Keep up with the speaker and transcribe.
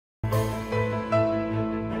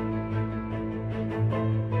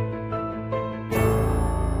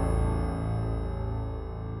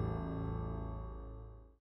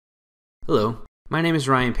Hello, my name is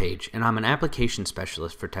Ryan Page, and I'm an application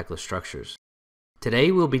specialist for Tekla Structures. Today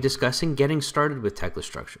we'll be discussing getting started with Tekla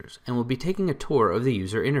Structures, and we'll be taking a tour of the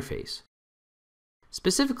user interface.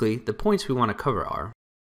 Specifically, the points we want to cover are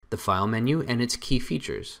the file menu and its key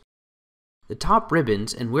features, the top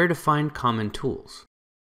ribbons and where to find common tools,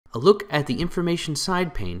 a look at the information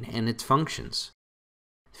side pane and its functions,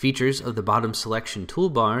 features of the bottom selection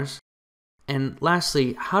toolbars, and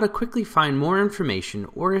lastly, how to quickly find more information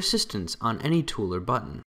or assistance on any tool or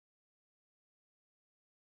button.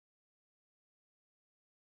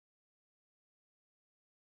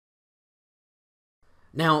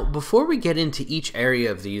 Now, before we get into each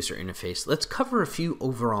area of the user interface, let's cover a few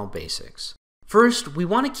overall basics. First, we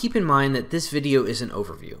want to keep in mind that this video is an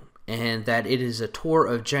overview, and that it is a tour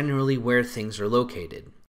of generally where things are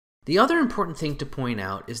located. The other important thing to point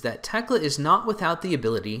out is that Tekla is not without the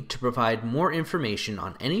ability to provide more information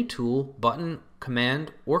on any tool, button,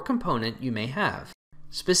 command, or component you may have.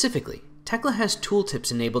 Specifically, Tekla has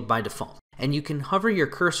tooltips enabled by default, and you can hover your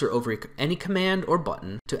cursor over any command or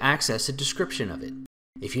button to access a description of it.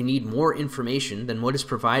 If you need more information than what is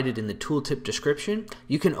provided in the tooltip description,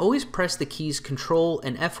 you can always press the keys Ctrl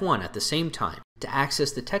and F1 at the same time to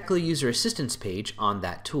access the Tekla User Assistance page on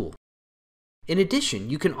that tool. In addition,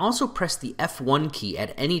 you can also press the F1 key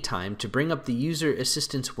at any time to bring up the User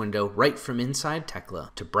Assistance window right from inside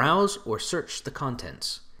Tekla to browse or search the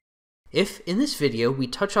contents. If, in this video, we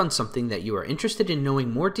touch on something that you are interested in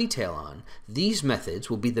knowing more detail on, these methods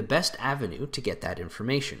will be the best avenue to get that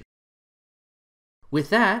information.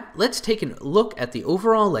 With that, let's take a look at the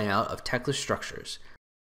overall layout of Tekla Structures.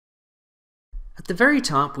 At the very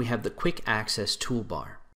top, we have the Quick Access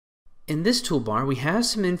toolbar. In this toolbar, we have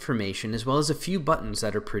some information as well as a few buttons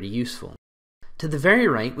that are pretty useful. To the very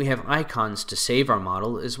right, we have icons to save our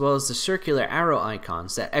model as well as the circular arrow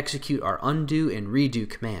icons that execute our undo and redo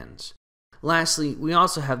commands. Lastly, we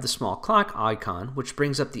also have the small clock icon, which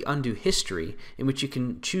brings up the undo history, in which you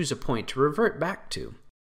can choose a point to revert back to.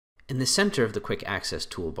 In the center of the Quick Access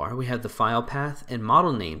toolbar, we have the file path and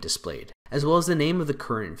model name displayed, as well as the name of the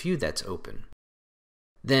current view that's open.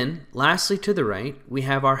 Then, lastly to the right, we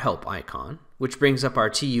have our Help icon, which brings up our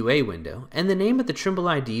TUA window, and the name of the Trimble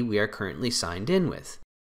ID we are currently signed in with.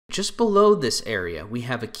 Just below this area, we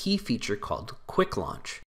have a key feature called Quick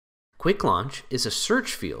Launch. Quick Launch is a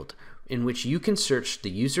search field in which you can search the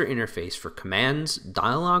user interface for commands,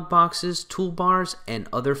 dialog boxes, toolbars, and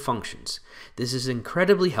other functions. This is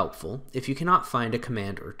incredibly helpful if you cannot find a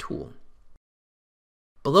command or tool.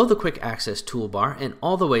 Below the Quick Access toolbar and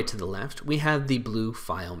all the way to the left, we have the blue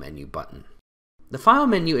File Menu button. The File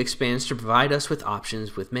menu expands to provide us with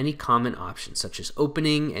options with many common options such as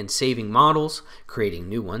opening and saving models, creating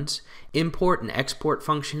new ones, import and export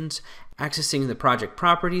functions, accessing the project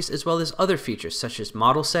properties, as well as other features such as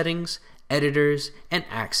model settings, editors, and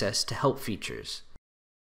access to help features.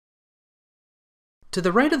 To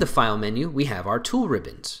the right of the File menu, we have our tool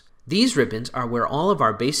ribbons. These ribbons are where all of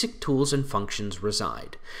our basic tools and functions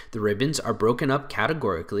reside. The ribbons are broken up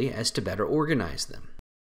categorically as to better organize them.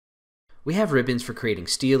 We have ribbons for creating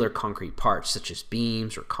steel or concrete parts such as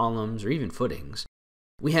beams or columns or even footings.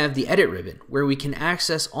 We have the Edit ribbon where we can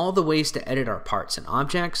access all the ways to edit our parts and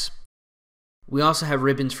objects. We also have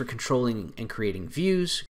ribbons for controlling and creating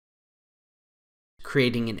views,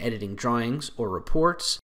 creating and editing drawings or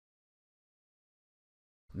reports,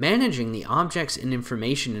 managing the objects and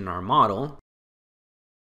information in our model,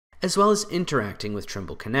 as well as interacting with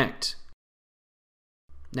Trimble Connect.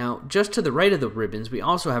 Now, just to the right of the ribbons, we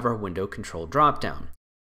also have our window control dropdown.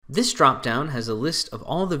 This dropdown has a list of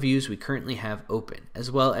all the views we currently have open, as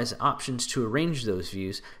well as options to arrange those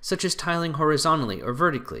views, such as tiling horizontally or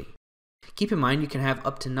vertically. Keep in mind you can have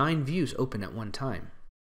up to 9 views open at one time.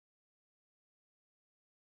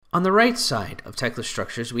 On the right side of Tekla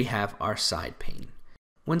Structures, we have our side pane.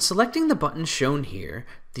 When selecting the buttons shown here,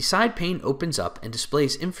 the side pane opens up and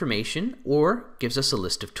displays information or gives us a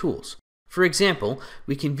list of tools. For example,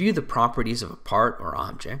 we can view the properties of a part or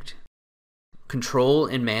object, control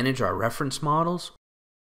and manage our reference models,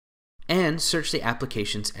 and search the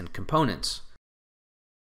applications and components.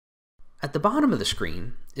 At the bottom of the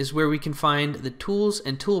screen is where we can find the tools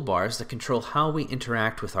and toolbars that control how we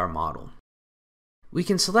interact with our model. We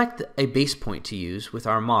can select a base point to use with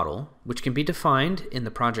our model, which can be defined in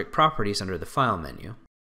the project properties under the File menu.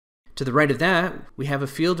 To the right of that, we have a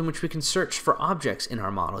field in which we can search for objects in our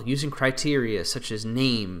model using criteria such as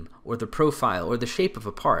name, or the profile, or the shape of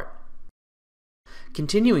a part.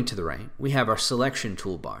 Continuing to the right, we have our Selection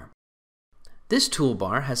toolbar. This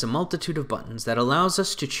toolbar has a multitude of buttons that allows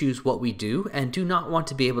us to choose what we do and do not want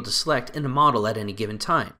to be able to select in a model at any given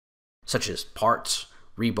time, such as parts,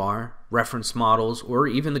 rebar, reference models, or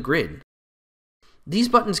even the grid. These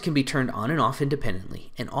buttons can be turned on and off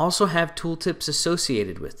independently and also have tooltips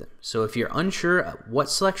associated with them. So if you're unsure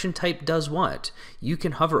what selection type does what, you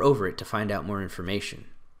can hover over it to find out more information.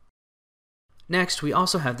 Next, we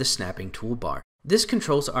also have the snapping toolbar. This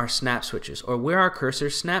controls our snap switches, or where our cursor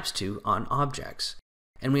snaps to on objects.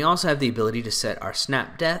 And we also have the ability to set our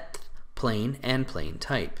snap depth, plane, and plane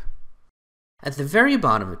type. At the very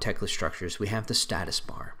bottom of Tekla Structures, we have the status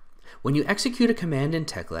bar. When you execute a command in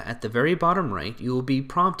Tekla, at the very bottom right, you will be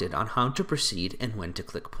prompted on how to proceed and when to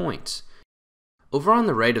click points. Over on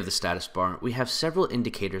the right of the status bar, we have several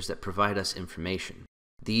indicators that provide us information.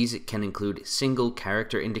 These can include single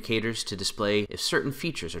character indicators to display if certain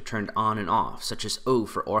features are turned on and off, such as O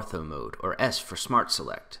for ortho mode or S for smart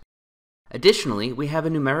select. Additionally, we have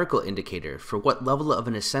a numerical indicator for what level of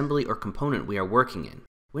an assembly or component we are working in.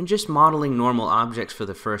 When just modeling normal objects for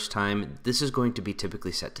the first time, this is going to be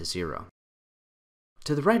typically set to 0.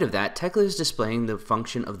 To the right of that, Tekla is displaying the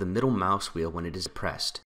function of the middle mouse wheel when it is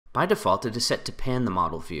pressed. By default, it is set to pan the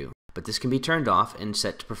model view, but this can be turned off and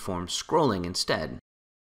set to perform scrolling instead.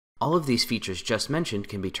 All of these features just mentioned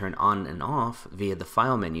can be turned on and off via the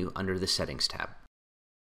File menu under the Settings tab.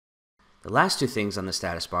 The last two things on the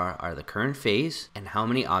status bar are the current phase and how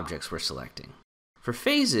many objects we're selecting. For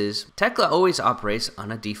phases, Tekla always operates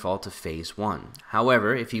on a default of phase 1.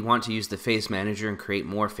 However, if you want to use the phase manager and create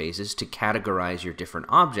more phases to categorize your different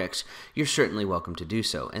objects, you're certainly welcome to do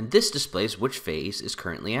so, and this displays which phase is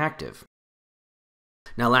currently active.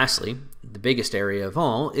 Now lastly, the biggest area of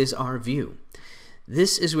all is our view.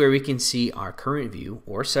 This is where we can see our current view,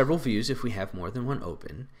 or several views if we have more than one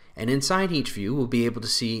open, and inside each view we'll be able to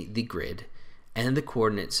see the grid and the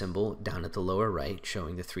coordinate symbol down at the lower right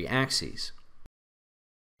showing the 3 axes.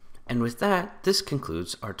 And with that, this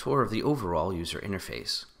concludes our tour of the overall user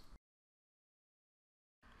interface.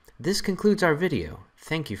 This concludes our video.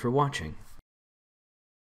 Thank you for watching.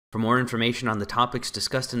 For more information on the topics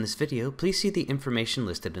discussed in this video, please see the information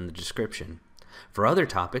listed in the description. For other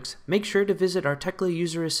topics, make sure to visit our Tekla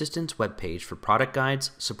User Assistance webpage for product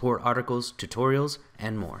guides, support articles, tutorials,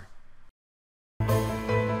 and more.